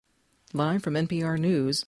Live from NPR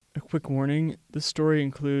News. A quick warning, this story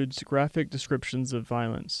includes graphic descriptions of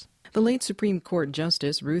violence. The late Supreme Court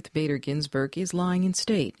Justice Ruth Bader Ginsburg is lying in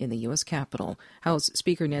state in the U.S. Capitol. House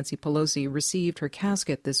Speaker Nancy Pelosi received her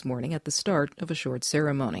casket this morning at the start of a short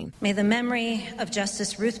ceremony. May the memory of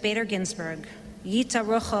Justice Ruth Bader Ginsburg, Yita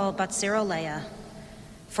Rochel Batziro Leah,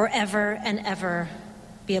 forever and ever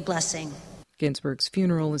be a blessing. Ginsburg's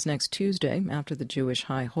funeral is next Tuesday after the Jewish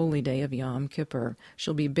High Holy Day of Yom Kippur.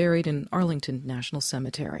 She'll be buried in Arlington National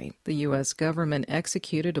Cemetery. The U.S. government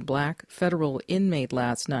executed a black federal inmate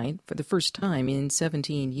last night for the first time in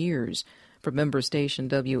 17 years. From member station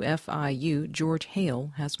WFIU, George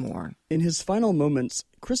Hale has more. In his final moments,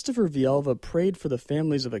 Christopher Villalba prayed for the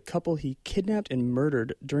families of a couple he kidnapped and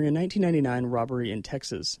murdered during a 1999 robbery in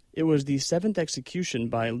Texas. It was the 7th execution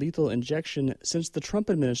by lethal injection since the Trump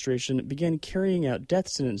administration began carrying out death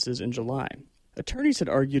sentences in July. Attorneys had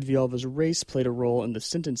argued Villalba's race played a role in the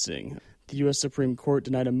sentencing. The U.S. Supreme Court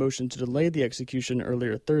denied a motion to delay the execution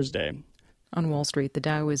earlier Thursday. On Wall Street, the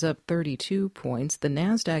Dow is up 32 points. The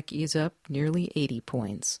Nasdaq is up nearly 80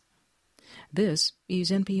 points. This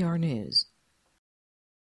is NPR News.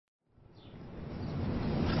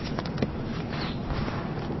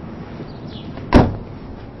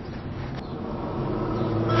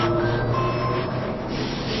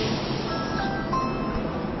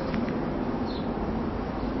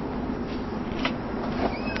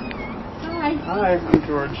 Hi, I'm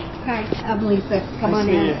George. Hi, I'm Lisa. Come on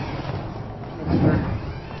in.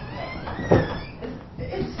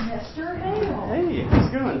 It's Mr. Hale. Hey, how's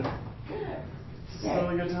it going? Good. Still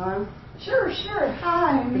a good time? Sure.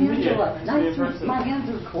 Hi, I'm Angela. Nice to meet you. My hands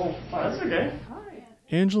are cold. Oh, that's okay. Hi.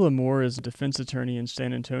 Angela Moore is a defense attorney in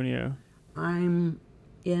San Antonio. I'm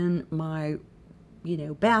in my,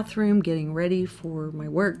 bathroom getting ready for my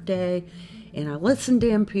work day, and I listen to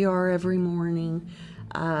NPR every morning,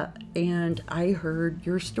 and I heard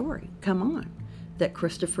your story, come on, that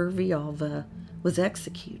Christopher Villalba was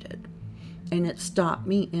executed, and it stopped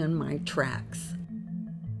me in my tracks.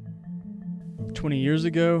 20 years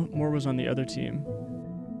ago, Moore was on the other team.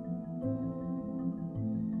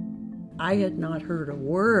 I had not heard a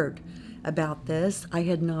word about this. I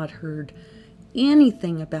had not heard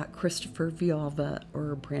anything about Christopher Villalba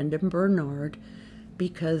or Brandon Bernard,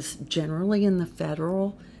 because generally in the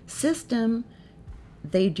federal system,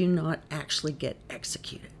 they do not actually get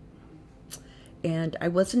executed. And I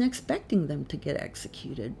wasn't expecting them to get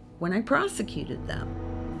executed when I prosecuted them.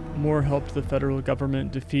 Moore helped the federal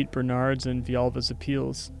government defeat Bernard's and Villalba's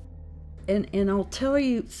appeals. And I'll tell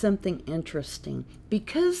you something interesting.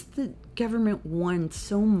 Because the government won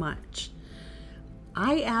so much,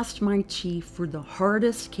 I asked my chief for the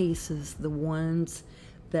hardest cases, the ones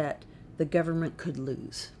that the government could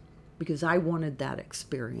lose, because I wanted that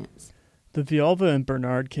experience. The Villalba and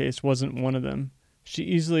Bernard case wasn't one of them. She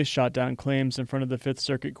easily shot down claims in front of the Fifth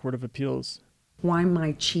Circuit Court of Appeals. Why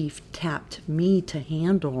my chief tapped me to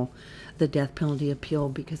handle the death penalty appeal,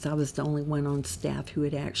 because I was the only one on staff who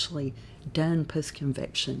had actually done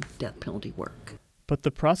post-conviction death penalty work. But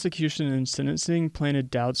the prosecution and sentencing planted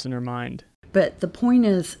doubts in her mind. But the point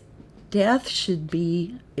is, death should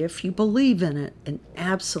be, if you believe in it, an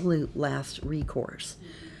absolute last recourse.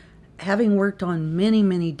 Having worked on many,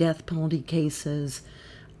 many death penalty cases,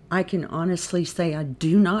 I can honestly say I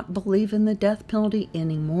do not believe in the death penalty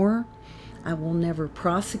anymore. I will never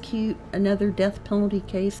prosecute another death penalty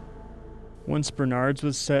case. Once Bernard's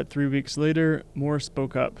was set 3 weeks later, Moore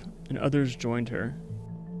spoke up, and others joined her.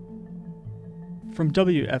 From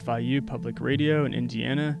WFIU Public Radio in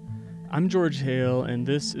Indiana, I'm George Hale, and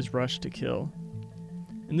this is Rush to Kill.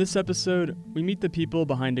 In this episode, we meet the people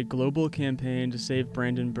behind a global campaign to save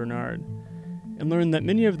Brandon Bernard, and learn that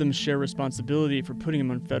many of them share responsibility for putting him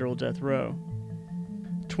on federal death row.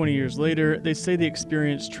 20 years later, they say the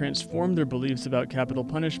experience transformed their beliefs about capital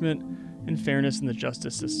punishment and fairness in the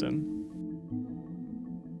justice system.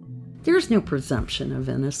 There's no presumption of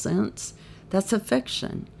innocence. That's a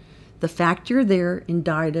fiction. The fact you're there,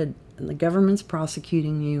 indicted, and the government's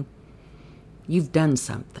prosecuting you, you've done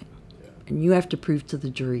something. And you have to prove to the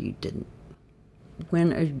jury you didn't.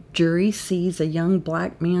 When a jury sees a young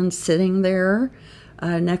black man sitting there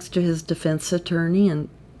next to his defense attorney, and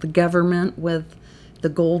the government with the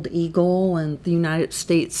gold eagle and the United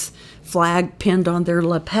States flag pinned on their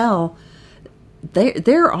lapel,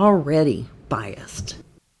 they're already biased.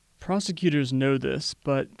 Prosecutors know this,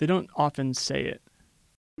 but they don't often say it.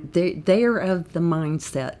 They are of the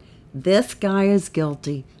mindset, this guy is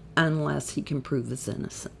guilty unless he can prove his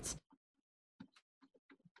innocence.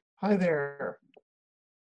 Hi there.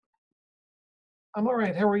 I'm all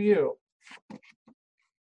right. How are you?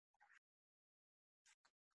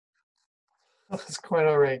 That's quite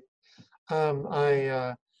all right.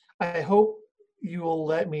 I hope you will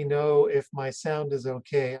let me know if my sound is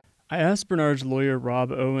okay. I asked Bernard's lawyer,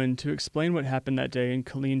 Rob Owen, to explain what happened that day in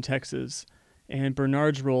Killeen, Texas, and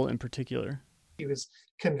Bernard's role in particular. He was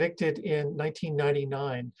convicted in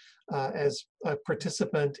 1999 as a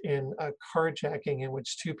participant in a carjacking in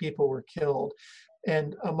which 2 people were killed.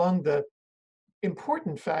 And among the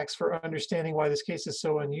important facts for understanding why this case is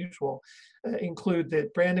so unusual include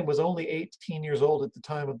that Brandon was only 18 years old at the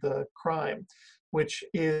time of the crime, which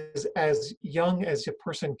is as young as a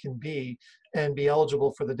person can be and be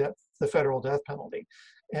eligible for the federal death penalty.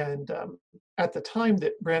 And at the time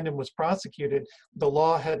that Brandon was prosecuted, the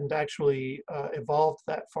law hadn't actually evolved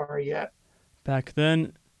that far yet. Back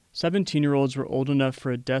then, 17-year-olds were old enough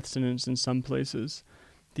for a death sentence in some places.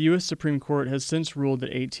 The U.S. Supreme Court has since ruled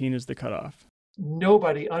that 18 is the cutoff.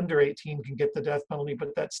 Nobody under 18 can get the death penalty,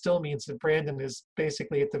 but that still means that Brandon is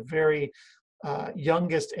basically at the very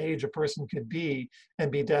youngest age a person could be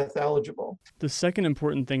and be death eligible. The second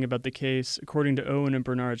important thing about the case, according to Owen and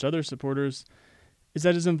Bernard's other supporters, is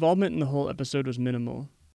that his involvement in the whole episode was minimal.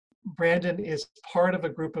 Brandon is part of a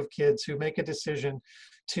group of kids who make a decision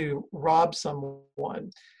to rob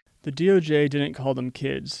someone. The DOJ didn't call them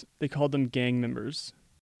kids, they called them gang members.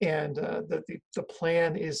 And the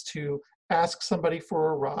plan is to ask somebody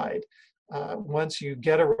for a ride. Once you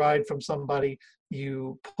get a ride from somebody,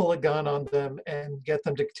 you pull a gun on them and get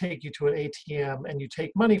them to take you to an ATM, and you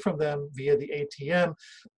take money from them via the ATM.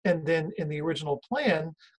 And then in the original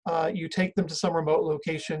plan, you take them to some remote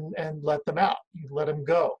location and let them out. You let them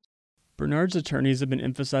go. Bernard's attorneys have been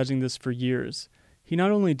emphasizing this for years. He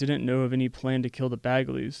not only didn't know of any plan to kill the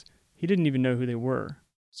Bagleys, he didn't even know who they were.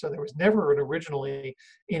 So there was never originally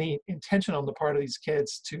any intention on the part of these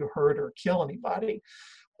kids to hurt or kill anybody.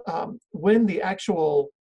 When the actual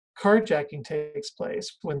carjacking takes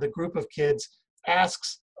place, when the group of kids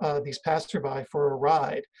asks these passerby for a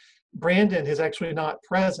ride, Brandon is actually not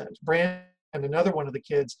present. Brandon and another one of the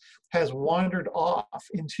kids has wandered off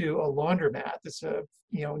into a laundromat that's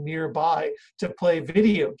nearby to play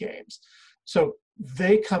video games. So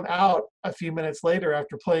they come out a few minutes later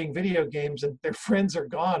after playing video games, and their friends are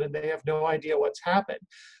gone and they have no idea what's happened.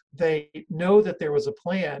 They know that there was a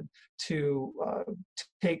plan to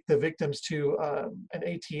take the victims to an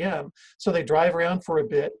ATM. So they drive around for a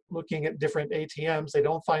bit looking at different ATMs. They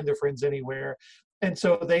don't find their friends anywhere. And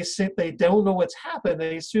so they don't know what's happened.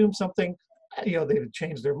 They assume something, they've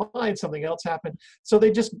changed their mind, something else happened. So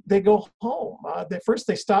they go home. First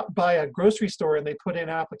they stop by a grocery store and they put in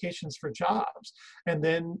applications for jobs. And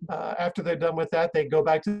then after they're done with that, they go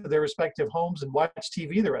back to their respective homes and watch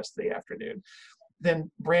TV the rest of the afternoon.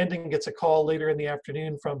 Then Brandon gets a call later in the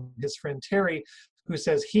afternoon from his friend Terry, who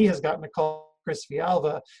says he has gotten a call from Chris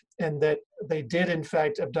Villalba, and that they did in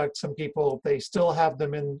fact abduct some people. They still have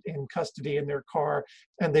them in custody in their car,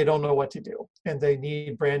 and they don't know what to do. And they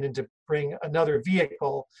need Brandon to bring another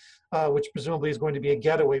vehicle, which presumably is going to be a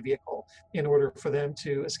getaway vehicle, in order for them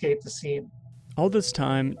to escape the scene. All this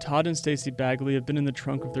time, Todd and Stacy Bagley have been in the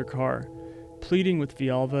trunk of their car, pleading with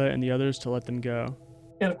Villalba and the others to let them go.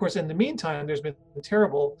 And of course, in the meantime, there's been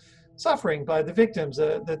terrible suffering by the victims.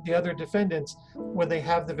 The other defendants, when they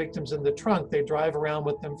have the victims in the trunk, they drive around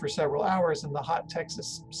with them for several hours in the hot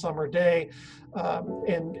Texas summer day.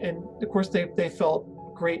 And of course, they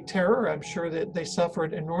felt great terror. I'm sure that they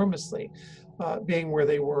suffered enormously being where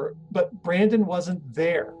they were. But Brandon wasn't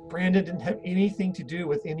there. Brandon didn't have anything to do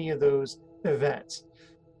with any of those events.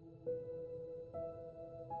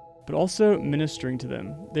 But also ministering to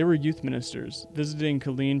them. They were youth ministers, visiting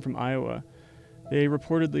Killeen from Iowa. They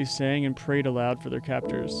reportedly sang and prayed aloud for their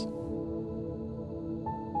captors.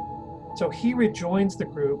 So he rejoins the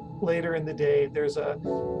group later in the day. There's a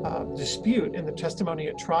dispute in the testimony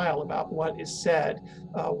at trial about what is said.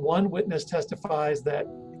 One witness testifies that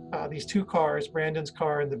these two cars, Brandon's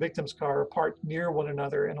car and the victim's car, are parked near one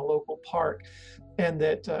another in a local park, and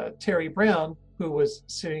that Terry Brown, who was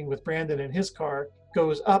sitting with Brandon in his car,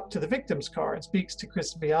 goes up to the victim's car and speaks to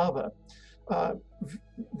Chris Villalba.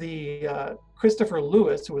 Christopher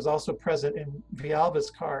Lewis, who was also present in Villalba's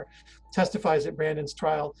car, testifies at Brandon's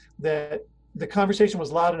trial that the conversation was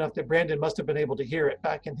loud enough that Brandon must have been able to hear it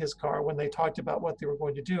back in his car when they talked about what they were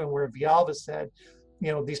going to do, and where Villalba said,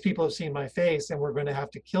 these people have seen my face and we're going to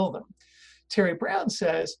have to kill them. Terry Brown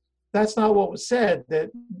says that's not what was said.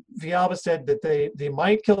 That Villalba said that they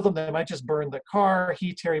might kill them, they might just burn the car.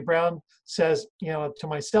 Terry Brown, says, to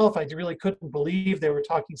myself, I really couldn't believe they were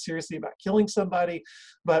talking seriously about killing somebody,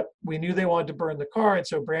 but we knew they wanted to burn the car. And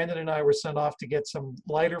so Brandon and I were sent off to get some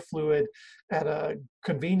lighter fluid at a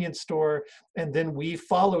convenience store. And then we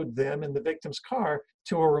followed them in the victim's car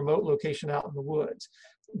to a remote location out in the woods.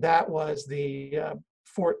 That was the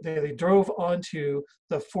fort. They drove onto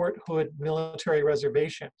the Fort Hood military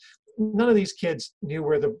reservation. None of these kids knew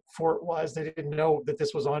where the fort was. They didn't know that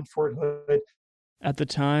this was on Fort Hood. At the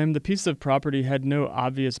time, the piece of property had no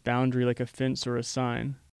obvious boundary like a fence or a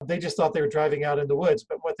sign. They just thought they were driving out in the woods,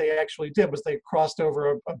 but what they actually did was they crossed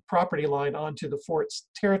over a property line onto the fort's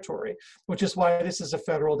territory, which is why this is a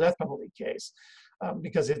federal death penalty case,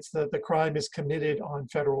 because it's the crime is committed on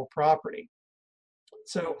federal property.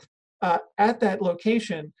 So at that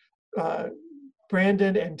location,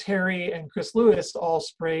 Brandon and Terry and Chris Lewis all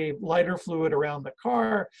spray lighter fluid around the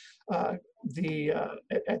car.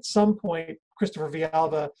 At some point, Christopher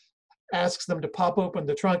Villalba asks them to pop open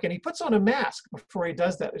the trunk, and he puts on a mask before he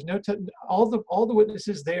does that. There's all the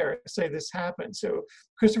witnesses there say this happened. So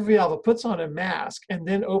Christopher Villalba puts on a mask and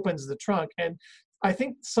then opens the trunk. And I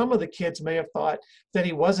think some of the kids may have thought that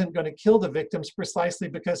he wasn't going to kill the victims precisely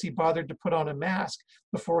because he bothered to put on a mask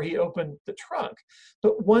before he opened the trunk.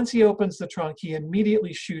 But once he opens the trunk, he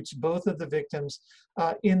immediately shoots both of the victims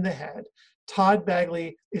in the head. Todd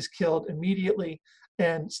Bagley is killed immediately,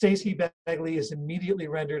 and Stacy Bagley is immediately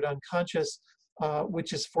rendered unconscious,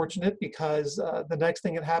 which is fortunate because the next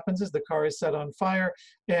thing that happens is the car is set on fire.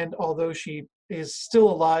 And although she is still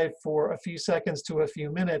alive for a few seconds to a few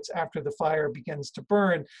minutes after the fire begins to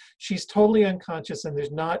burn, she's totally unconscious, and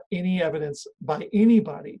there's not any evidence by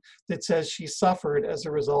anybody that says she suffered as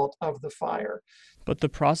a result of the fire. But the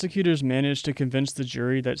prosecutors managed to convince the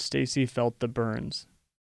jury that Stacy felt the burns.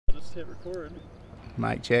 I'll just hit record.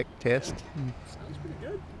 Mic check, test. Sounds pretty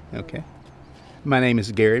good. Okay. My name is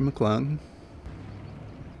Gary McClung.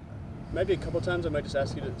 Maybe a couple times I might just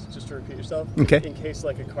ask you to repeat yourself. Okay. In case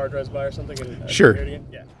like a car drives by or something. And sure.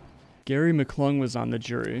 Yeah. Gary McClung was on the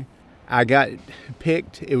jury. I got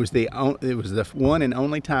picked. It was the one and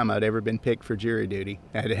only time I'd ever been picked for jury duty.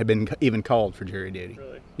 I had been even called for jury duty.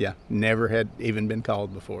 Really? Yeah. Never had even been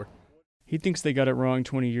called before. He thinks they got it wrong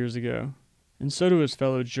 20 years ago. And so do his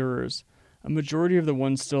fellow jurors. A majority of the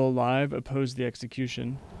ones still alive oppose the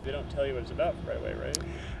execution. They don't tell you what it's about right away, right?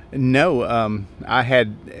 No, I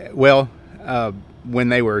had, when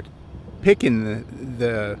they were picking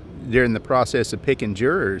during the process of picking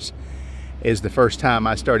jurors is the first time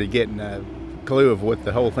I started getting a clue of what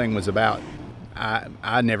the whole thing was about.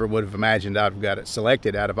 I never would have imagined I'd have got it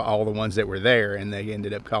selected out of all the ones that were there, and they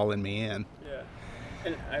ended up calling me in. Yeah,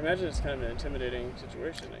 and I imagine it's kind of an intimidating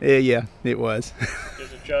situation. Yeah, it was.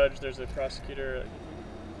 There's a judge, there's a prosecutor.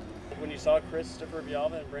 When you saw Christopher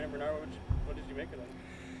Villalba and Brandon Bernard, what did you make of them?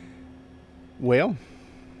 Well,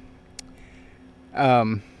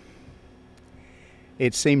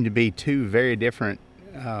 it seemed to be two very different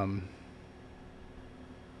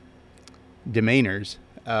demeanors.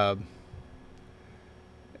 Mr.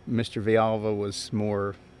 Villalba was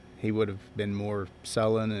he would have been more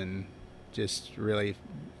sullen and just really,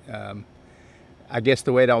 I guess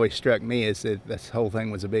the way it always struck me is that this whole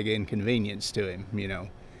thing was a big inconvenience to him,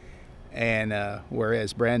 And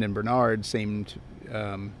whereas Brandon Bernard seemed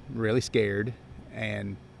really scared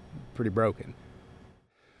and pretty broken.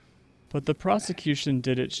 But the prosecution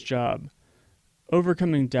did its job,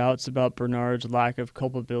 overcoming doubts about Bernard's lack of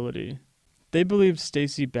culpability. They believed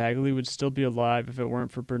Stacy Bagley would still be alive if it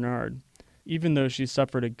weren't for Bernard, even though she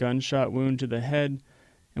suffered a gunshot wound to the head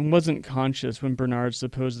and wasn't conscious when Bernard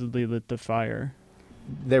supposedly lit the fire.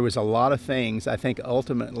 There was a lot of things. I think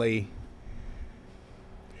ultimately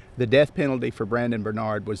the death penalty for Brandon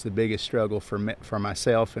Bernard was the biggest struggle for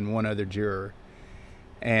myself and one other juror.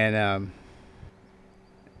 And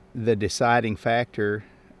the deciding factor,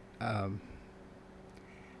 had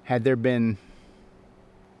there been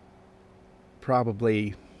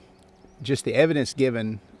probably just the evidence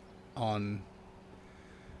given on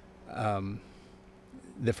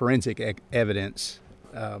the forensic evidence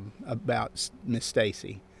about Miss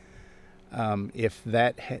Stacy, if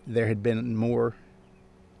there had been more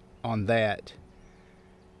on that,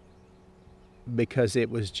 because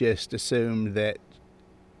it was just assumed that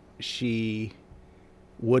she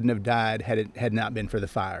wouldn't have died had it had not been for the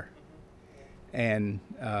fire. And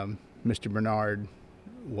Mr. Bernard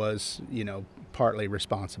was, partly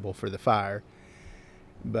responsible for the fire.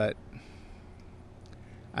 But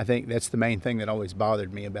I think that's the main thing that always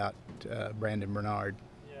bothered me about Brandon Bernard.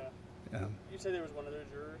 Yeah. You say there was one other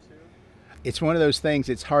juror too? it's one of those things,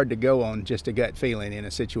 it's hard to go on just a gut feeling in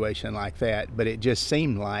a situation like that, but it just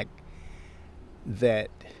seemed like that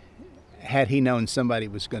had he known somebody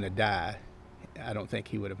was going to die, I don't think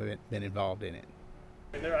he would have been involved in it.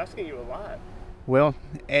 And they're asking you a lot. Well,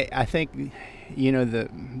 I think,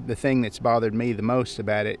 the thing that's bothered me the most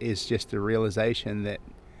about it is just the realization that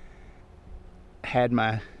had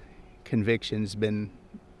my convictions been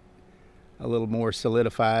a little more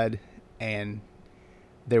solidified, and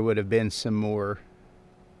there would have been some more,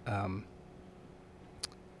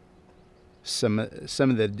 some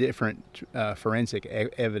of the different forensic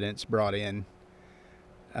evidence brought in.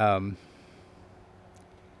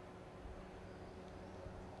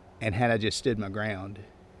 And had I just stood my ground,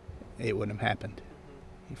 it wouldn't have happened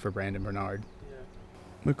for Brandon Bernard.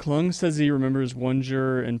 Yeah. McClung says he remembers one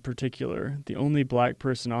juror in particular, the only black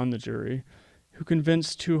person on the jury, who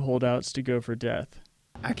convinced 2 holdouts to go for death.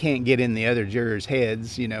 I can't get in the other jurors'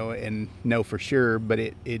 heads, and know for sure, but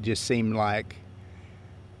it just seemed like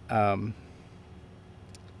that,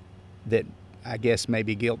 I guess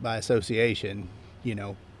maybe guilt by association,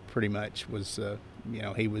 pretty much was,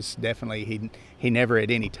 he was definitely, he never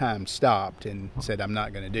at any time stopped and said, I'm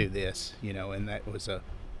not going to do this, and that was a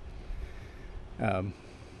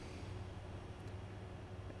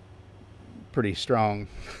pretty strong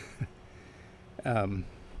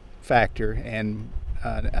factor. And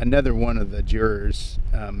another one of the jurors,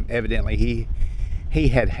 evidently he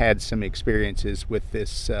had some experiences with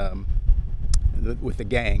this, with the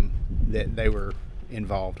gang that they were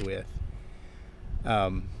involved with.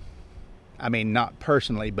 Not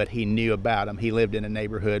personally, but he knew about them. He lived in a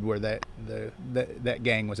neighborhood where that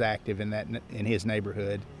gang was active in his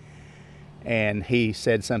neighborhood, and he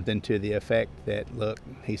said something to the effect that, look,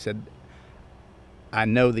 he said, I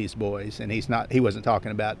know these boys, and he wasn't talking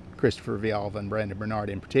about Christopher Villalva and Brandon Bernard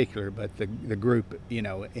in particular, but the group,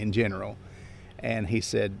 in general. And he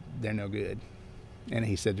said, they're no good. And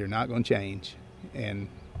he said, they're not going to change. And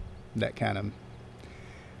that kind of,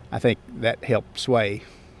 I think that helped sway,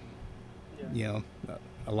 a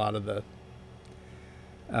lot of the,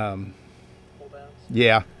 Holdouts?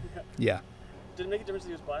 Yeah. Did it make a difference that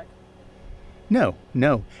he was black? No.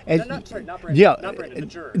 Not Brandon. Yeah. Not Brandon, the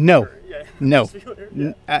juror. No. Yeah. No.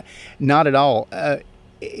 Yeah. Not at all.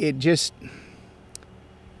 It just,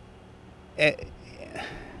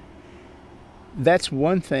 that's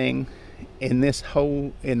one thing in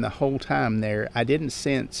the whole time there, I didn't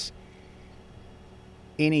sense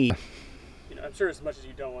any. I'm sure as much as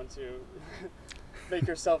you don't want to make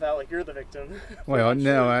yourself out like you're the victim. Well,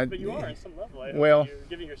 no, sure, but you are on some level. You're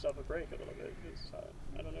giving yourself a break a little bit.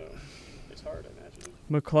 I don't know. It's hard, I imagine.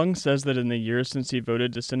 McClung says that in the years since he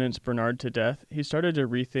voted to sentence Bernard to death, he started to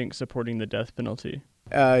rethink supporting the death penalty.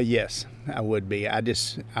 Yes, I would be. I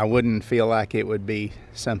wouldn't feel like it would be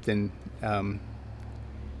something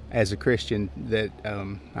as a Christian that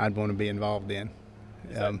I'd want to be involved in.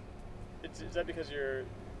 Is that because your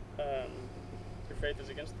faith is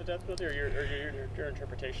against the death penalty, or your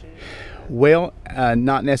interpretation? Well,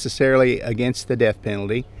 not necessarily against the death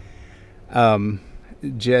penalty. I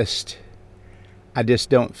just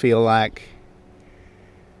don't feel like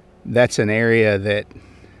that's an area that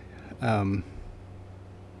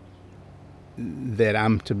that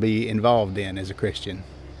I'm to be involved in as a Christian.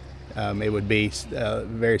 It would be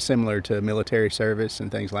very similar to military service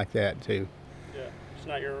and things like that too. Yeah, it's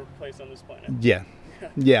not your place on this planet.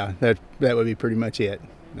 Yeah, that would be pretty much it.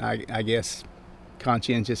 I guess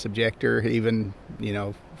conscientious objector, even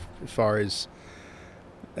as far as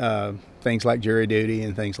things like jury duty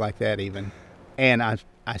and things like that even. And I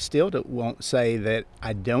still won't say that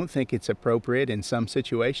I don't think it's appropriate in some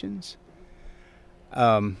situations.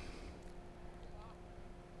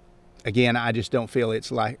 Again, I just don't feel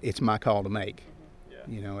it's my call to make.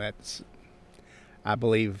 Yeah. I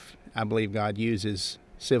believe God uses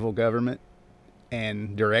civil government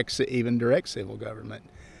and direct civil government.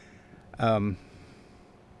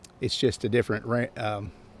 It's just a different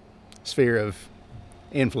sphere of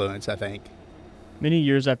influence, I think. Many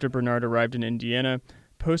years after Bernard arrived in Indiana,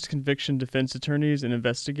 post-conviction defense attorneys and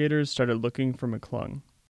investigators started looking for McClung.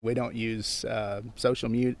 We don't use social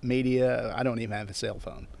media. I don't even have a cell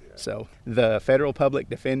phone. Yeah. So the federal public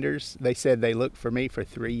defenders, they said they looked for me for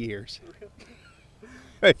 3 years.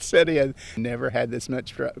 They said he had never had this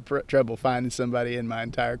much trouble finding somebody in my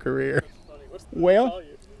entire career. Well,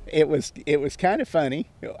 it was kind of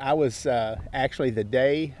funny. I was actually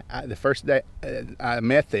the first day I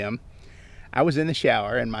met them, I was in the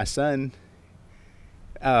shower and my son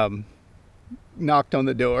knocked on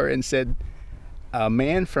the door and said, "A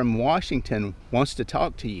man from Washington wants to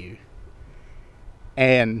talk to you."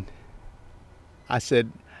 And I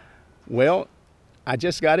said, Well, I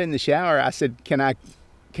just got in the shower. I said, can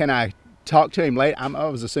I talk to him later? I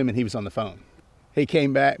was assuming he was on the phone. He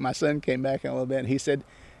came back. My son came back in a little bit, and he said,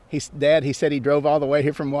 Dad, he said he drove all the way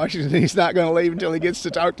here from Washington. He's not going to leave until he gets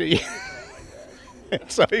to talk to you.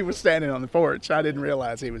 So he was standing on the porch. I didn't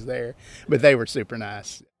realize he was there, but they were super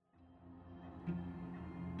nice.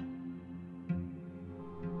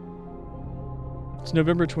 It's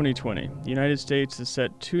November 2020. The United States has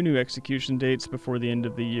set 2 new execution dates before the end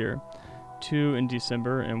of the year, 2 in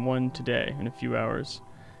December and 1 today in a few hours.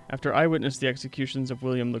 After I witnessed the executions of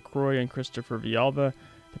William LaCroix and Christopher Villalba,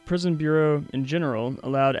 the Prison Bureau, in general,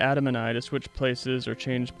 allowed Adam and I to switch places or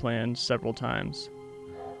change plans several times.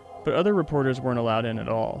 But other reporters weren't allowed in at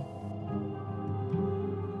all.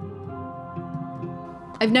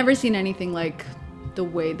 I've never seen anything like the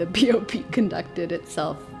way the BOP conducted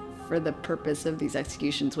itself for the purpose of these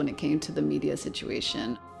executions when it came to the media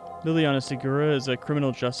situation. Liliana Segura is a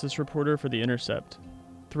criminal justice reporter for The Intercept.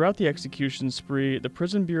 Throughout the execution spree, the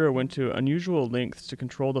Prison Bureau went to unusual lengths to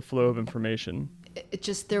control the flow of information. It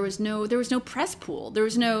just, there was no press pool. There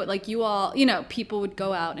was no, like, people would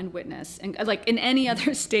go out and witness. And like in any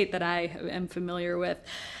other state that I am familiar with,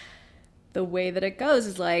 the way that it goes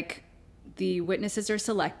is like the witnesses are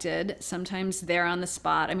selected. Sometimes they're on the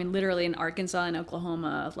spot. I mean, literally in Arkansas and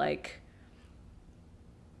Oklahoma, like,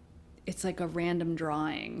 it's like a random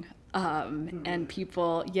drawing. And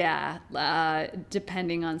people,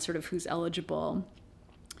 depending on sort of who's eligible.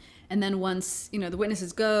 And then once, the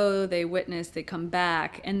witnesses go, they witness, they come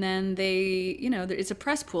back, and then they, it's a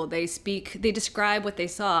press pool. They describe what they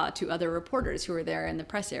saw to other reporters who were there in the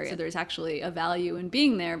press area. So there's actually a value in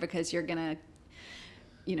being there because you're going to,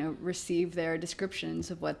 receive their descriptions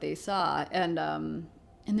of what they saw. And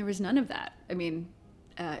there was none of that. I mean,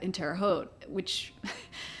 in Terre Haute, which...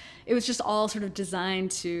 It was just all sort of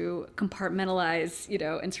designed to compartmentalize,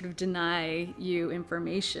 and sort of deny you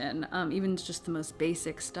information, even just the most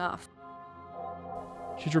basic stuff.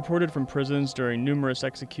 She's reported from prisons during numerous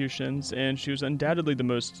executions, and she was undoubtedly the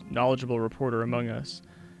most knowledgeable reporter among us.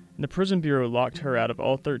 And the Prison Bureau locked her out of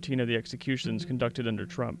all 13 of the executions conducted under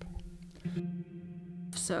Trump.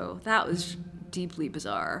 So that was deeply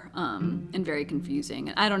bizarre and very confusing.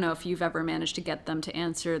 And I don't know if you've ever managed to get them to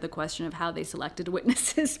answer the question of how they selected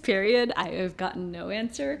witnesses, period. I have gotten no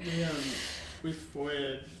answer. We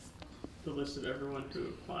FOIA'd the list of everyone who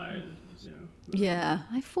applied. Yeah,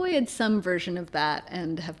 I FOIA'd some version of that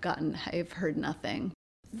and I've heard nothing.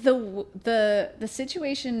 The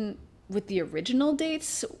situation with the original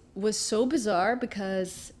dates was so bizarre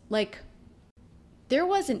because, like, there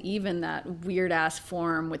wasn't even that weird-ass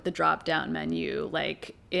form with the drop-down menu,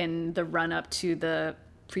 like, in the run-up to the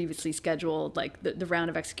previously scheduled, like, the round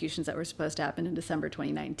of executions that were supposed to happen in December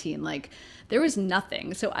 2019. Like, there was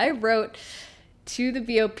nothing. So I wrote to the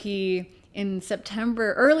BOP in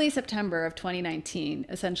early September of 2019,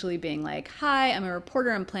 essentially being like, hi, I'm a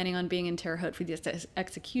reporter. I'm planning on being in Terre Haute for these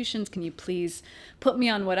executions. Can you please put me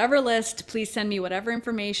on whatever list? Please send me whatever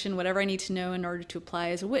information, whatever I need to know in order to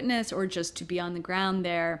apply as a witness or just to be on the ground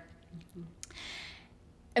there.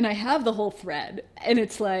 And I have the whole thread. And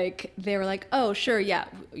it's like, they were like, oh, sure, yeah,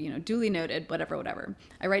 duly noted, whatever.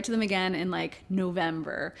 I write to them again in like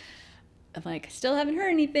November. I'm like, still haven't heard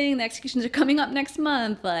anything. The executions are coming up next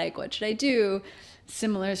month. Like, what should I do?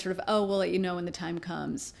 Similar sort of, oh, we'll let you know when the time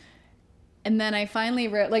comes. And then I finally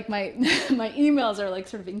wrote, like, my emails are like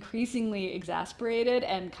sort of increasingly exasperated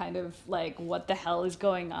and kind of like, what the hell is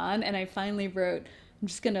going on? And I finally wrote, I'm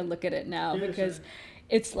just going to look at it now because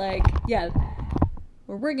it's like, yeah,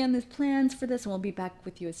 we're working on these plans for this and we'll be back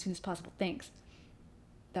with you as soon as possible. Thanks.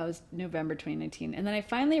 That was November 2019. And then I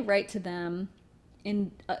finally write to them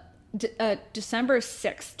in December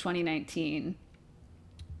 6th, 2019.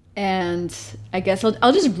 And I guess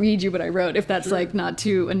I'll just read you what I wrote if that's like not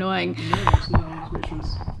too annoying.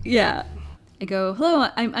 Yeah. I go, hello,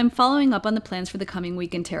 I'm following up on the plans for the coming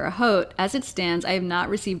week in Terre Haute. As it stands, I have not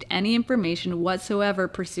received any information whatsoever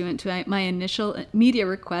pursuant to my initial media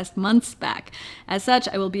request months back. As such,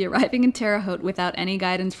 I will be arriving in Terre Haute without any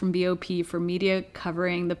guidance from BOP for media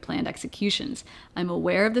covering the planned executions. I'm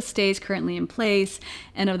aware of the stays currently in place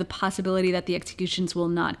and of the possibility that the executions will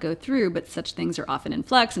not go through, but such things are often in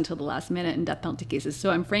flux until the last minute in death penalty cases.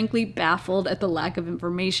 So I'm frankly baffled at the lack of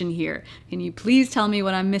information here. Can you please tell me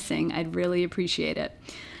what I'm missing? I'd really appreciate it.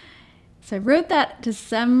 So I wrote that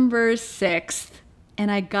December 6th,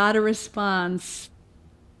 and I got a response.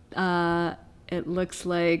 It looks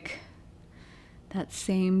like that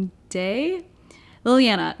same day.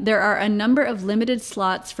 Liliana, there are a number of limited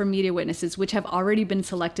slots for media witnesses which have already been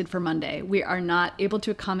selected for Monday. We are not able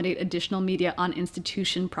to accommodate additional media on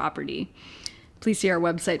institution property. Please see our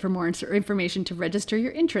website for more information to register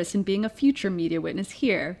your interest in being a future media witness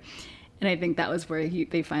here. And I think that was where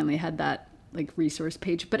they finally had that like resource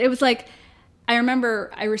page. But it was like, I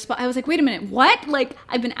remember I was like, wait a minute, what? Like,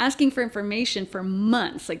 I've been asking for information for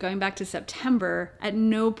months, like going back to September. At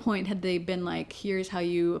no point had they been like, here's how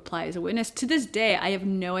you apply as a witness. To this day, I have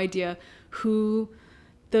no idea who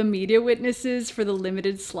the media witnesses for the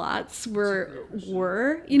limited slots were,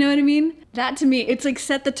 you know what I mean? That to me, it's like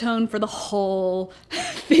set the tone for the whole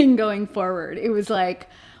thing going forward. It was like,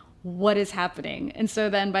 what is happening? And so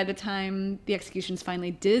then by the time the executions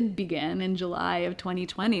finally did begin in July of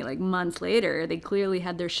 2020, like months later, they clearly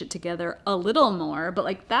had their shit together a little more, but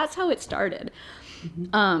like that's how it started.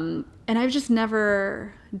 And I've just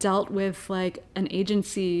never dealt with like an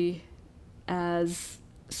agency as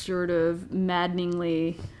sort of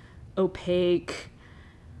maddeningly opaque,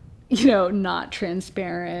 you know, not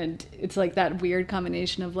transparent. It's like that weird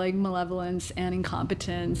combination of like malevolence and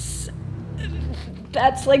incompetence.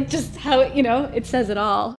 That's like just how, you know, it says it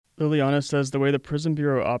all. Liliana says the way the prison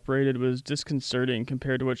bureau operated was disconcerting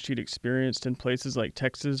compared to what she'd experienced in places like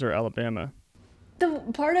Texas or Alabama. The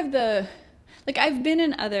part of the, like, I've been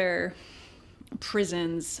in other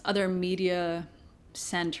prisons, other media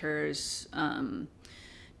centers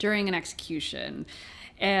during an execution,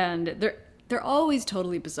 and they're always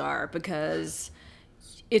totally bizarre because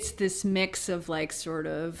it's this mix of like sort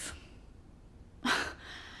of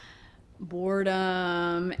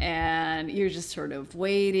boredom, and you're just sort of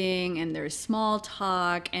waiting, and there's small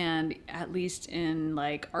talk. And at least in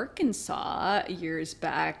like Arkansas years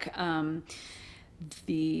back,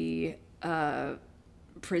 the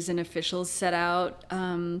prison officials set out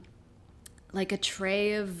like a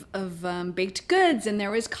tray of baked goods, and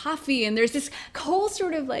there was coffee, and there's this whole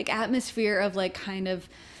sort of like atmosphere of like kind of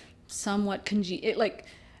somewhat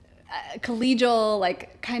collegial,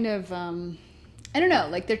 like kind of I don't know,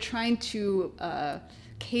 like they're trying to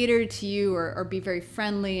cater to you or be very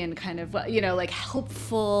friendly and kind of, you know, like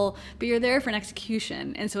helpful, but you're there for an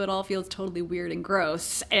execution. And so it all feels totally weird and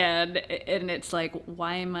gross. And it's like,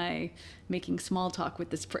 why am I making small talk with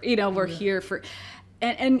this? You know, we're here for,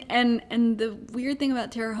 and the weird thing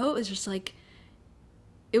about Terre Haute is just like,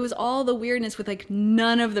 it was all the weirdness with like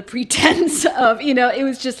none of the pretense of, you know, it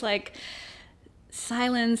was just like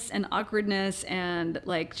silence and awkwardness, and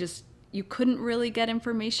like just, you couldn't really get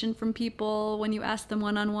information from people when you asked them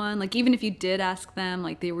one-on-one. Like, even if you did ask them,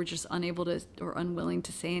 like, they were just unable to or unwilling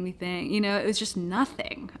to say anything. You know, it was just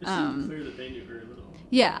nothing. It seemed clear that they knew very little.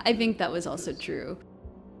 Yeah, I think that was also true.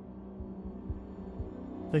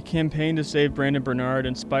 The campaign to save Brandon Bernard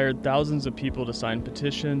inspired thousands of people to sign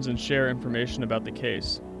petitions and share information about the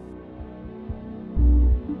case.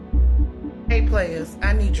 Hey players,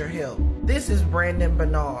 I need your help. This is Brandon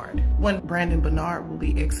Bernard. When Brandon Bernard will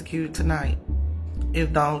be executed tonight,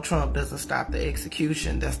 if Donald Trump doesn't stop the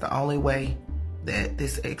execution, that's the only way that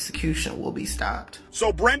this execution will be stopped.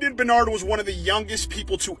 So Brandon Bernard was one of the youngest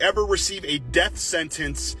people to ever receive a death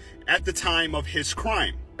sentence at the time of his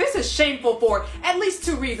crime. This is shameful for at least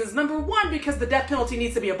two reasons. Number one, because the death penalty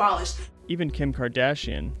needs to be abolished. Even Kim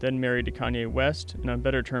Kardashian, then married to Kanye West and on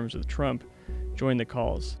better terms with Trump, joined the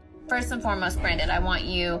calls. First and foremost, Brandon, I want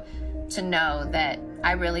you to know that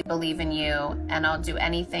I really believe in you, and I'll do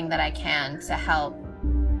anything that I can to help.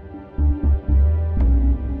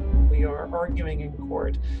 We are arguing in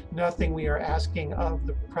court. Nothing we are asking of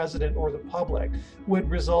the president or the public would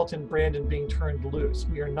result in Brandon being turned loose.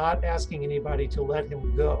 We are not asking anybody to let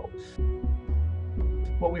him go.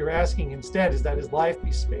 What we were asking instead is that his life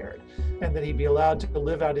be spared and that he be allowed to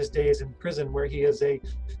live out his days in prison where he is a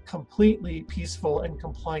completely peaceful and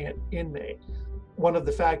compliant inmate. One of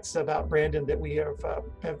the facts about Brandon that we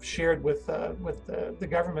have shared with the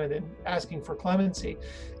government in asking for clemency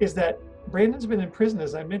is that Brandon's been in prison,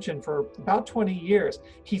 as I mentioned, for about 20 years.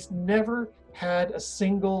 He's never had a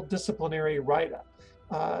single disciplinary write-up.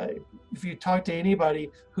 If you talk to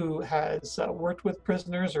anybody who has worked with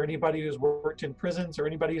prisoners, or anybody who's worked in prisons, or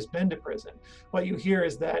anybody who's been to prison, what you hear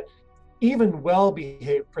is that even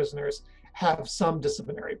well-behaved prisoners have some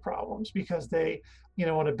disciplinary problems because they, you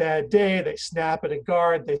know, on a bad day, they snap at a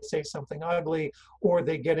guard, they say something ugly, or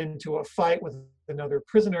they get into a fight with another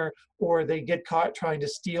prisoner, or they get caught trying to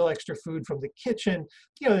steal extra food from the kitchen.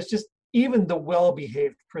 You know, it's just, even the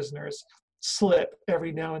well-behaved prisoners slip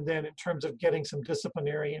every now and then in terms of getting some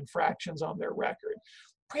disciplinary infractions on their record.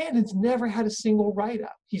 Brandon's never had a single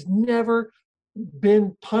write-up. He's never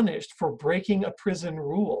been punished for breaking a prison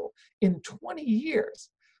rule in 20 years.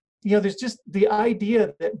 there's just the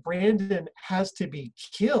idea that Brandon has to be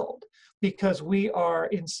killed because we are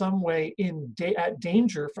in some way at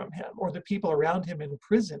danger from him, or the people around him in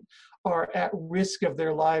prison are at risk of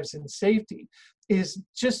their lives and safety, is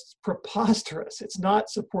just preposterous. It's not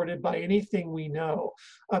supported by anything we know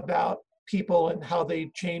about people and how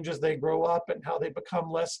they change as they grow up and how they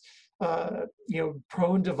become less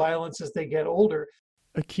prone to violence as they get older.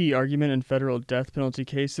 A key argument in federal death penalty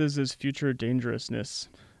cases is future dangerousness.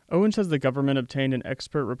 Owen says the government obtained an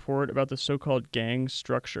expert report about the so-called gang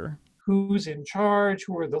structure. Who's in charge?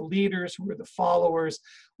 Who are the leaders? Who are the followers?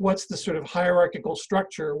 What's the sort of hierarchical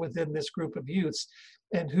structure within this group of youths?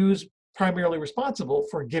 And who's primarily responsible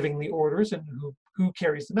for giving the orders, and who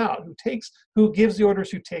carries them out? Who gives the orders?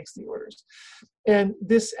 Who takes the orders? And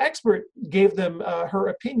this expert gave them her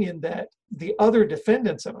opinion that the other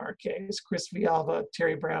defendants in our case, Chris Villalba,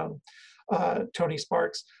 Terry Brown, Tony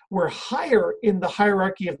Sparks, were higher in the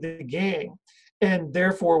hierarchy of the gang, and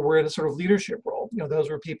therefore were in a sort of leadership role. Those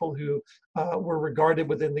were people who were regarded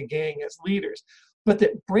within the gang as leaders. But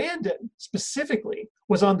that Brandon specifically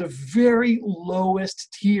was on the very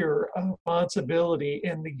lowest tier of responsibility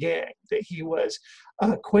in the gang, that he was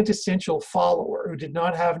a quintessential follower who did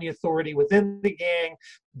not have any authority within the gang,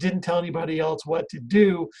 didn't tell anybody else what to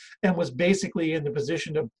do, and was basically in the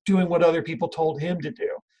position of doing what other people told him to do.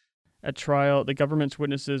 At trial, the government's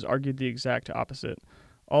witnesses argued the exact opposite,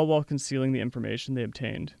 all while concealing the information they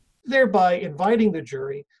obtained, thereby inviting the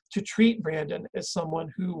jury to treat Brandon as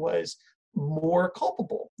someone who was more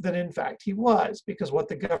culpable than in fact he was, because what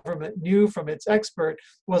the government knew from its expert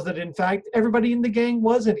was that in fact everybody in the gang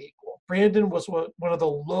wasn't equal. Brandon was one of the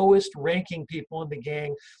lowest ranking people in the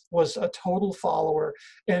gang, was a total follower,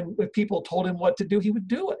 and if people told him what to do, he would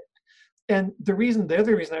do it. And the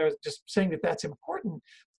other reason I was just saying that that's important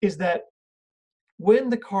is that when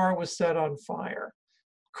the car was set on fire,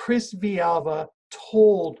 Chris Villalba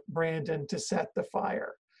told Brandon to set the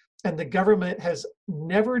fire. And the government has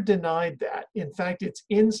never denied that. In fact, it's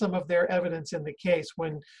in some of their evidence in the case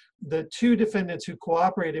when the two defendants who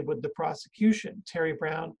cooperated with the prosecution, Terry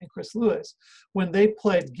Brown and Chris Lewis, when they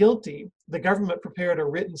pled guilty, the government prepared a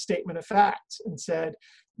written statement of facts and said,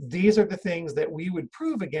 these are the things that we would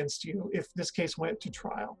prove against you if this case went to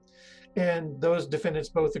trial. And those defendants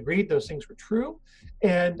both agreed those things were true.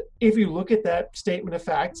 And if you look at that statement of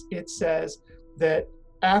facts, it says that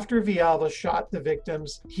after Villalba shot the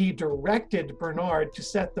victims, he directed Bernard to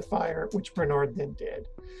set the fire, which Bernard then did.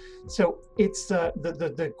 So it's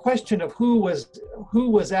the question of who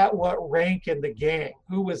was at what rank in the gang,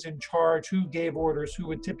 who was in charge, who gave orders, who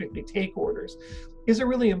would typically take orders, is a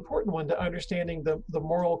really important one to understanding the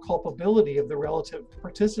moral culpability of the relative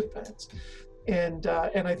participants. And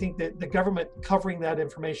I think that the government covering that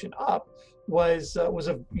information up made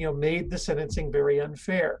the sentencing very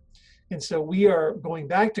unfair. And so we are going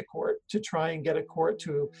back to court to try and get a court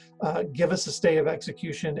to give us a stay of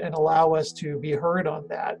execution and allow us to be heard on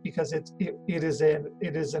that, because it is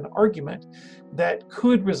an argument that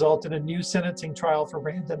could result in a new sentencing trial for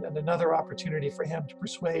Brandon and another opportunity for him to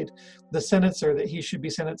persuade the sentencer that he should be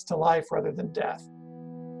sentenced to life rather than death.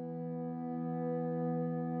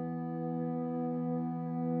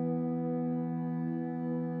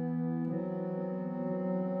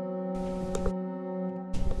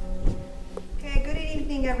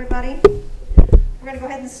 Everybody. We're going to go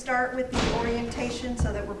ahead and start with the orientation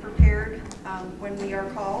so that we're prepared when we are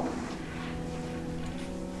called.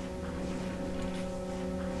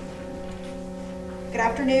 Good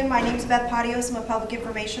afternoon. My name is Beth Patios. I'm a Public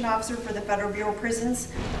Information Officer for the Federal Bureau of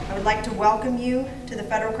Prisons. I would like to welcome you to the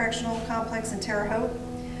Federal Correctional Complex in Terre Haute.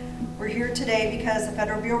 We're here today because the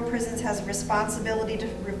Federal Bureau of Prisons has a responsibility to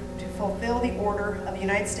fulfill the order of the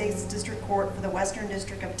United States District Court for the Western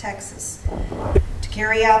District of Texas to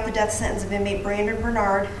carry out the death sentence of inmate Brandon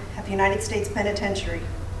Bernard at the United States Penitentiary.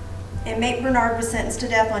 Inmate Bernard was sentenced to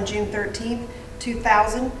death on June 13,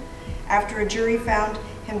 2000, after a jury found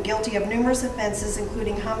him guilty of numerous offenses,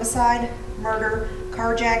 including homicide, murder,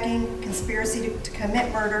 carjacking, conspiracy to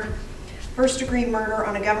commit murder, first-degree murder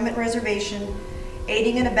on a government reservation,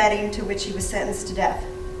 aiding and abetting, to which he was sentenced to death.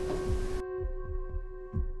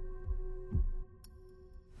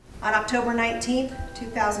 On October 19,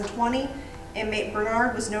 2020, inmate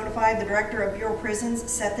Bernard was notified the Director of Bureau of Prisons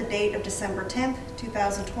set the date of December 10,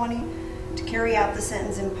 2020 to carry out the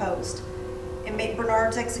sentence imposed. Inmate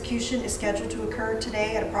Bernard's execution is scheduled to occur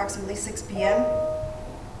today at approximately 6 p.m.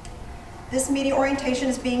 This media orientation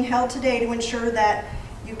is being held today to ensure that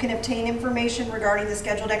you can obtain information regarding the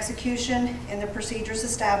scheduled execution and the procedures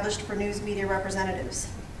established for news media representatives.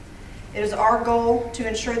 It is our goal to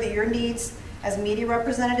ensure that your needs as media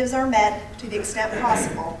representatives are met to the extent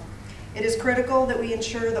possible, It is critical that we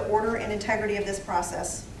ensure the order and integrity of this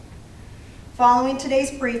process. Following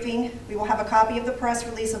today's briefing, we will have a copy of the press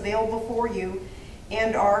release available for you,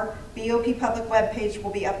 and our BOP public webpage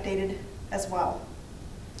will be updated as well.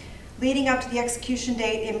 Leading up to the execution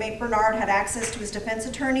date, inmate Bernard had access to his defense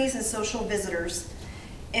attorneys and social visitors.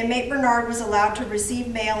 Inmate Bernard was allowed to receive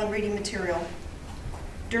mail and reading material.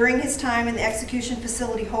 During his time in the execution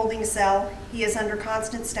facility holding cell, he is under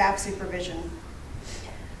constant staff supervision.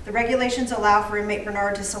 The regulations allow for inmate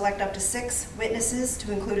Bernard to select up to 6 witnesses,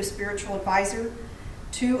 to include a spiritual advisor,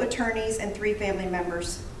 2 attorneys, and 3 family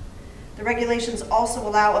members. The regulations also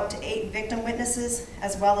allow up to 8 victim witnesses,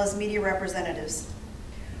 as well as media representatives.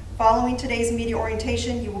 Following today's media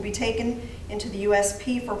orientation, you will be taken into the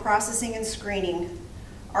USP for processing and screening.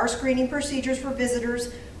 Our screening procedures for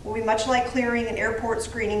visitors will be much like clearing an airport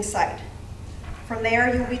screening site. From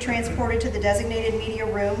there, you will be transported to the designated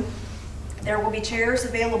media room. There will be chairs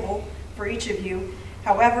available for each of you.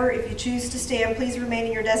 However, if you choose to stand, please remain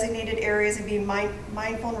in your designated areas and be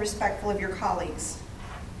mindful and respectful of your colleagues.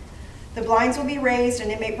 The blinds will be raised,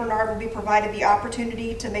 and inmate Bernard will be provided the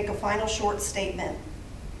opportunity to make a final short statement.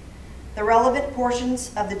 The relevant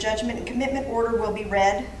portions of the judgment and commitment order will be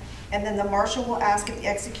read, and then the marshal will ask if the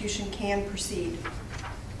execution can proceed.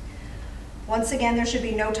 Once again, there should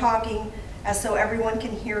be no talking, as so everyone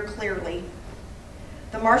can hear clearly.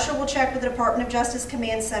 The marshal will check with the Department of Justice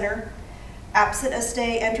Command Center. Absent a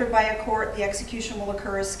stay entered by a court, the execution will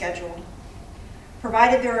occur as scheduled.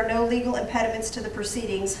 Provided there are no legal impediments to the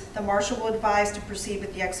proceedings, the marshal will advise to proceed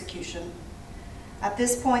with the execution. At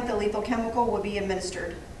this point, the lethal chemical will be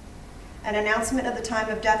administered. An announcement of the time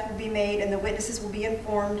of death will be made, and the witnesses will be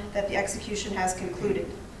informed that the execution has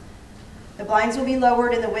concluded. The blinds will be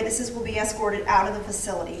lowered, and the witnesses will be escorted out of the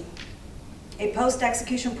facility. A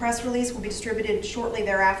post-execution press release will be distributed shortly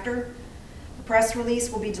thereafter. The press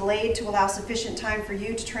release will be delayed to allow sufficient time for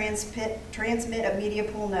you to transmit a media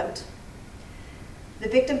pool note. The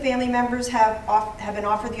victim family members have been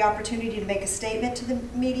offered the opportunity to make a statement to the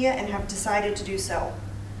media and have decided to do so.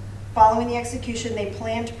 Following the execution, they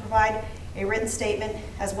plan to provide a written statement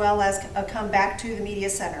as well as come back to the media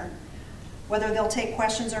center. Whether they'll take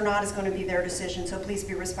questions or not is going to be their decision, so please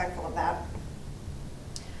be respectful of that.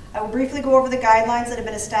 I will briefly go over the guidelines that have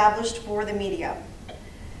been established for the media.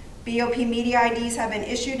 BOP media IDs have been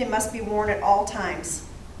issued and must be worn at all times.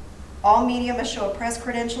 All media must show a press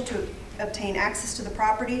credential to obtain access to the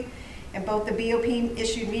property, and both the BOP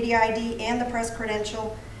issued media ID and the press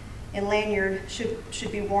credential and lanyard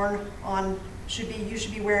should be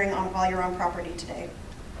wearing on while you're on property today.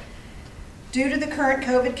 Due to the current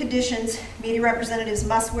COVID conditions, media representatives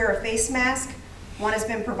must wear a face mask. One has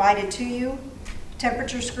been provided to you.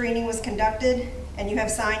 Temperature screening was conducted, and you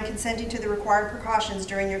have signed consenting to the required precautions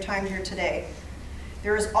during your time here today.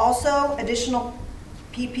 There is also additional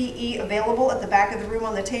PPE available at the back of the room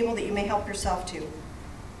on the table that you may help yourself to.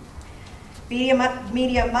 Media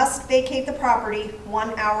must vacate the property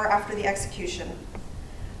 1 hour after the execution.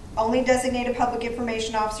 Only designated public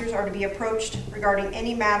information officers are to be approached regarding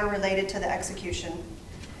any matter related to the execution.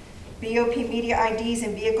 BOP media IDs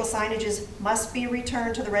and vehicle signages must be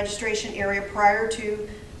returned to the registration area prior to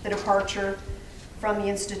the departure from the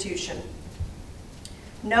institution.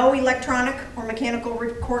 No electronic or mechanical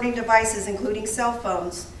recording devices, including cell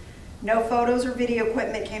phones, no photos or video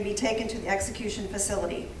equipment can be taken to the execution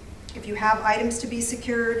facility. If you have items to be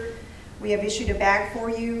secured, we have issued a bag for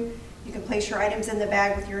you. You can place your items in the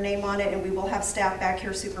bag with your name on it, and we will have staff back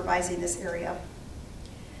here supervising this area.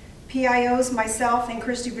 PIOs, myself, and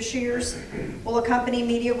Christy Bashirs will accompany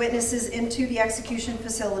media witnesses into the execution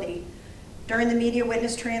facility. During the media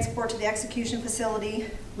witness transport to the execution facility,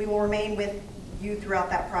 we will remain with you throughout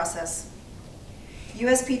that process.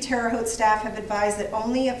 USP Terre Haute staff have advised that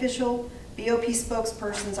only official BOP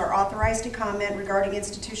spokespersons are authorized to comment regarding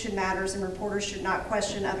institution matters, and reporters should not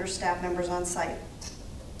question other staff members on site.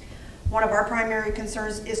 One of our primary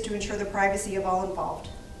concerns is to ensure the privacy of all involved.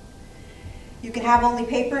 You can have only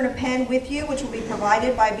paper and a pen with you, which will be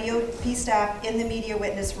provided by BOP staff in the media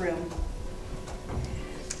witness room.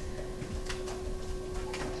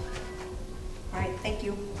 All right, thank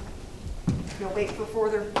you. We'll wait for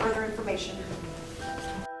further information.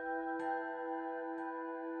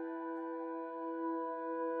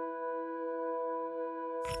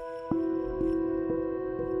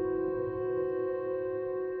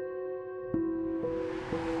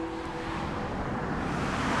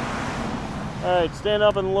 All right, stand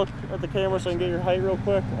up and look at the camera so I can get your height real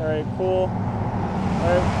quick. All right, cool. All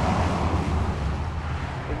right,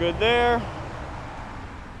 we're good there.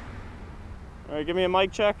 All right, give me a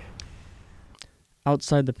mic check.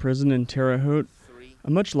 Outside the prison in Terre Haute, A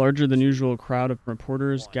much larger than usual crowd of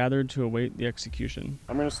reporters gathered to await the execution.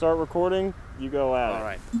 I'm going to start recording. You go at it. All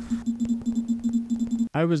right.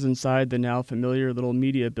 I was inside the now familiar little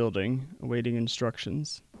media building, awaiting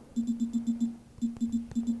instructions.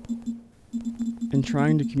 And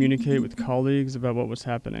trying to communicate with colleagues about what was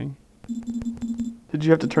happening. Did you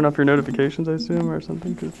have to turn off your notifications, I assume, or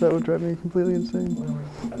something? Because that would drive me completely insane.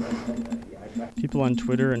 People on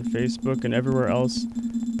Twitter and Facebook and everywhere else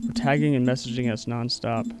were tagging and messaging us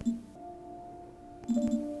nonstop.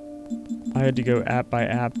 I had to go app by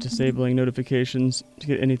app disabling notifications to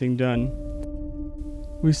get anything done.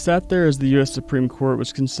 We sat there as the U.S. Supreme Court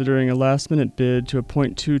was considering a last-minute bid to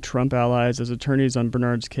appoint 2 Trump allies as attorneys on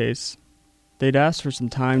Bernard's case. They'd asked for some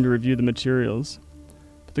time to review the materials,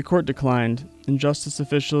 but the court declined, and justice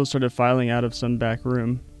officials started filing out of some back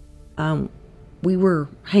room. We were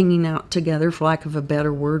hanging out together, for lack of a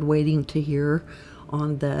better word, waiting to hear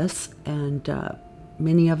on this, and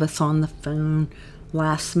many of us on the phone,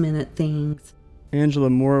 last-minute things. Angela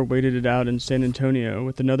Moore waited it out in San Antonio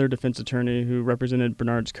with another defense attorney who represented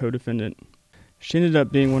Bernard's co-defendant. She ended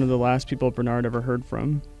up being one of the last people Bernard ever heard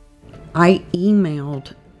from. I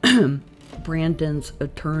emailed Brandon's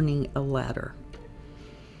attorney a letter,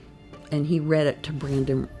 and he read it to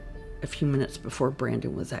Brandon a few minutes before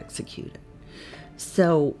Brandon was executed.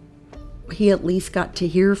 So he at least got to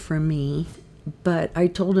hear from me, but I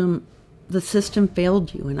told him the system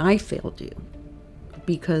failed you and I failed you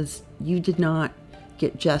because you did not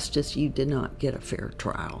get justice, you did not get a fair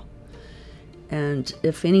trial. And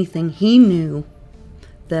if anything, he knew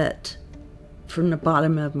that from the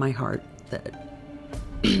bottom of my heart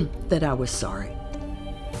that I was sorry.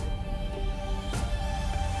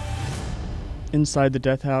 Inside the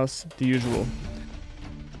death house, the usual.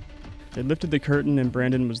 They lifted the curtain and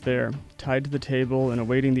Brandon was there, tied to the table and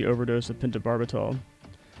awaiting the overdose of pentobarbital.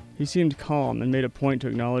 He seemed calm and made a point to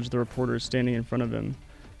acknowledge the reporters standing in front of him,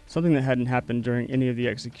 something that hadn't happened during any of the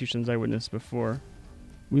executions I witnessed before.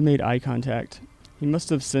 We made eye contact. He must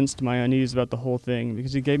have sensed my unease about the whole thing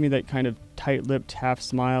because he gave me that kind of tight-lipped half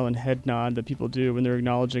smile and head nod that people do when they're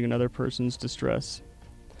acknowledging another person's distress.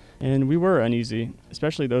 And we were uneasy,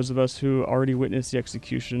 especially those of us who already witnessed the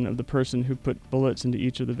execution of the person who put bullets into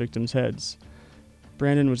each of the victims' heads.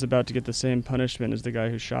 Brandon was about to get the same punishment as the guy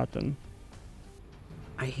who shot them.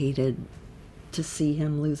 I hated to see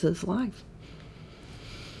him lose his life.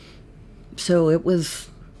 So it was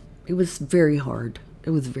very hard.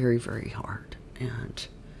 It was very, very hard. And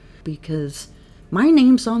because my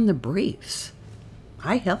name's on the briefs,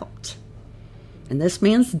 I helped. And this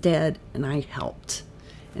man's dead, and I helped.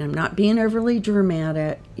 And I'm not being overly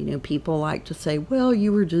dramatic. You know, people like to say, well,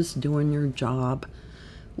 you were just doing your job.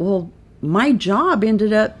 Well, my job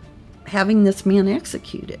ended up having this man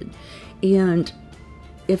executed. And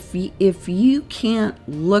if you can't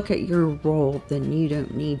look at your role, then you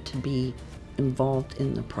don't need to be involved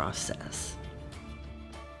in the process.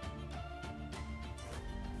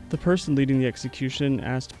 The person leading the execution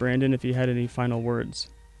asked Brandon if he had any final words.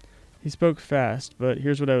 He spoke fast, but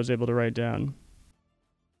here's what I was able to write down.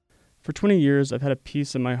 For 20 years, I've had a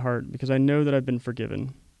peace in my heart because I know that I've been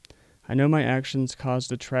forgiven. I know my actions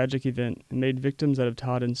caused a tragic event and made victims out of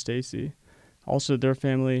Todd and Stacy, also their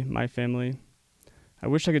family, my family. I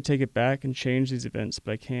wish I could take it back and change these events,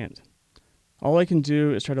 but I can't. All I can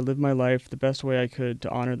do is try to live my life the best way I could to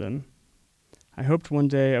honor them. I hoped one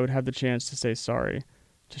day I would have the chance to say sorry,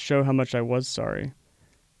 to show how much I was sorry.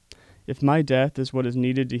 If my death is what is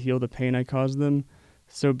needed to heal the pain I caused them,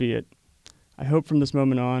 so be it. I hope from this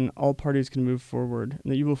moment on, all parties can move forward,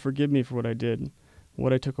 and that you will forgive me for what I did,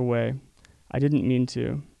 what I took away. I didn't mean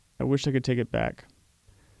to. I wish I could take it back.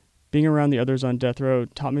 Being around the others on death row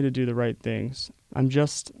taught me to do the right things. I'm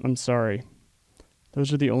sorry.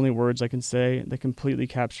 Those are the only words I can say that completely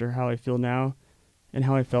capture how I feel now and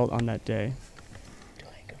how I felt on that day.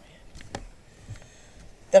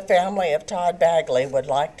 The family of Todd Bagley would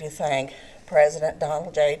like to thank President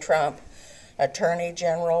Donald J. Trump, Attorney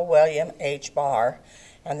General William H. Barr,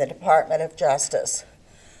 and the Department of Justice.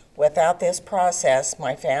 Without this process,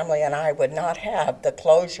 my family and I would not have the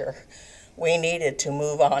closure we needed to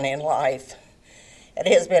move on in life. It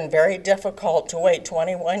has been very difficult to wait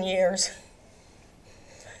 21 years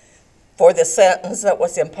for the sentence that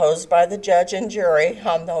was imposed by the judge and jury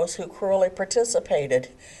on those who cruelly participated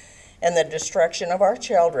in the destruction of our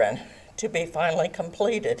children to be finally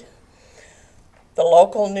completed. The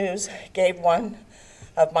local news gave one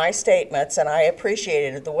of my statements, and I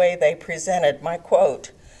appreciated the way they presented my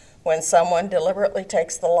quote. When someone deliberately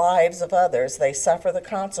takes the lives of others, they suffer the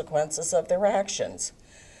consequences of their actions.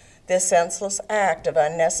 This senseless act of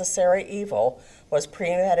unnecessary evil was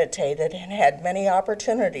premeditated and had many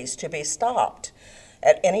opportunities to be stopped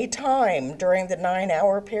at any time during the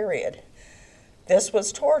 9-hour period. This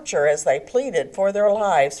was torture as they pleaded for their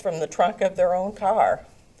lives from the trunk of their own car.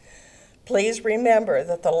 Please remember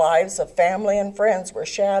that the lives of family and friends were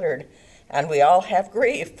shattered, and we all have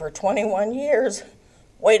grief for 21 years,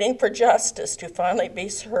 waiting for justice to finally be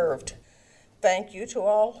served. Thank you to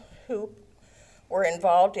all who were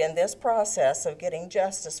involved in this process of getting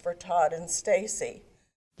justice for Todd and Stacy.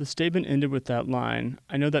 The statement ended with that line,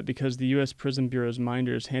 "I know that because the U.S. Prison Bureau's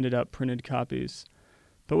minders handed out printed copies."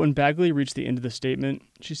 But when Bagley reached the end of the statement,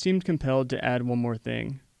 she seemed compelled to add one more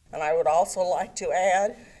thing. And I would also like to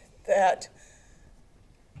add that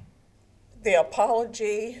the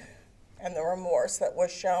apology and the remorse that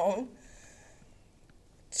was shown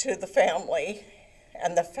to the family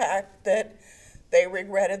and the fact that they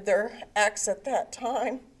regretted their acts at that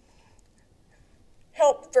time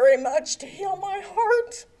helped very much to heal my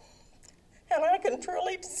heart. And I can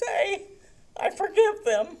truly say I forgive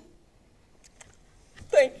them.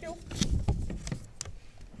 Thank you.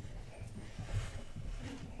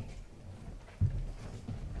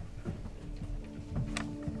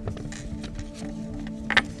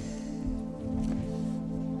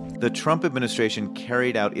 The Trump administration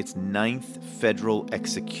carried out its 9th federal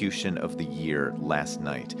execution of the year last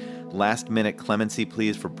night. Last-minute clemency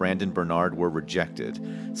pleas for Brandon Bernard were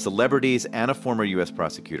rejected. Celebrities and a former U.S.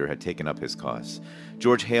 prosecutor had taken up his cause.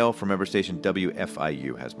 George Hale from member station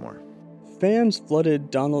WFIU has more. Fans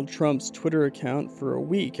flooded Donald Trump's Twitter account for a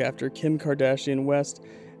week after Kim Kardashian West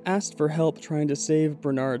asked for help trying to save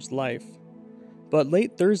Bernard's life. But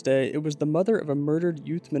late Thursday, it was the mother of a murdered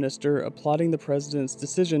youth minister applauding the president's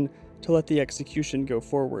decision to let the execution go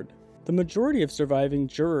forward. The majority of surviving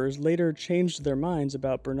jurors later changed their minds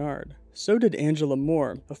about Bernard. So did Angela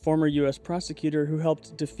Moore, a former U.S. prosecutor who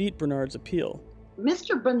helped defeat Bernard's appeal.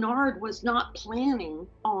 Mr. Bernard was not planning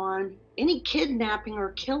on any kidnapping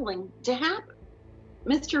or killing to happen.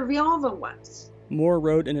 Mr. Villalba was. Moore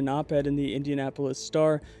wrote in an op-ed in the Indianapolis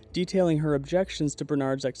Star detailing her objections to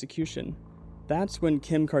Bernard's execution. That's when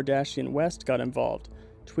Kim Kardashian West got involved,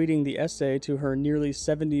 tweeting the essay to her nearly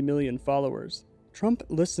 70 million followers. Trump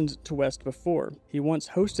listened to West before. He once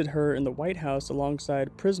hosted her in the White House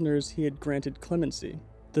alongside prisoners he had granted clemency.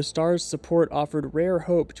 The Star's support offered rare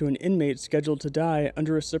hope to an inmate scheduled to die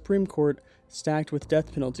under a Supreme Court stacked with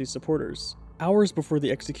death penalty supporters. Hours before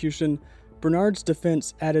the execution, Bernard's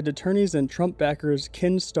defense added attorneys and Trump backers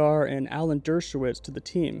Ken Starr and Alan Dershowitz to the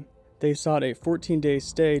team. They sought a 14-day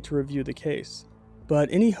stay to review the case. But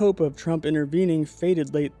any hope of Trump intervening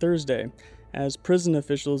faded late Thursday, as prison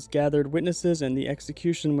officials gathered witnesses and the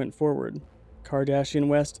execution went forward. Kardashian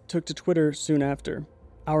West took to Twitter soon after.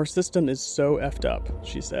 "Our system is so effed up,"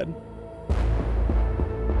 she said.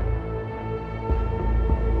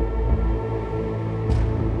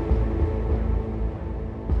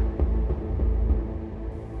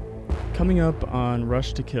 Coming up on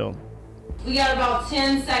Rush to Kill. We got about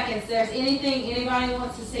 10 seconds. There's anything anybody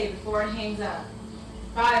wants to say before it hangs up.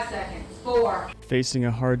 5 seconds. 4. Facing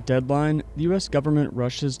a hard deadline, the U.S. government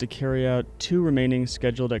rushes to carry out 2 remaining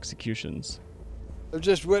scheduled executions. I've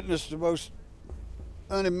just witnessed the most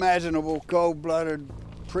unimaginable, cold-blooded,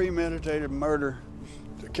 premeditated murder.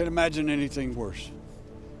 I can't imagine anything worse.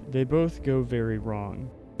 They both go very wrong.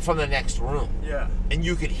 From the next room. Yeah. And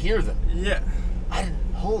you could hear them. Yeah.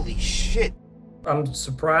 Holy shit. I'm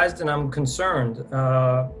surprised and I'm concerned.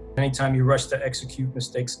 Anytime you rush to execute,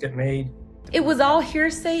 mistakes get made. It was all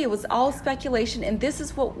hearsay, it was all speculation, and this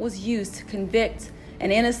is what was used to convict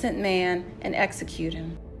an innocent man and execute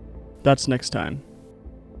him. That's next time.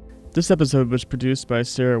 This episode was produced by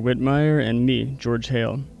Sarah Whitmire and me, George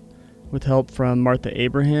Hale, with help from Martha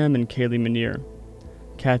Abraham and Kaylee Manier.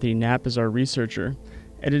 Kathy Knapp is our researcher,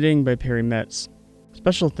 editing by Perry Metz.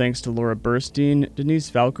 Special thanks to Laura Burstein, Denise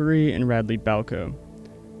Valkyrie, and Radley Balco.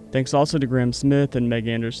 Thanks also to Graham Smith and Meg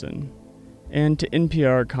Anderson, and to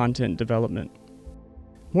NPR Content Development.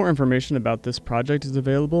 More information about this project is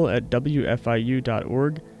available at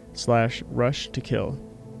wfiu.org/rushtokill.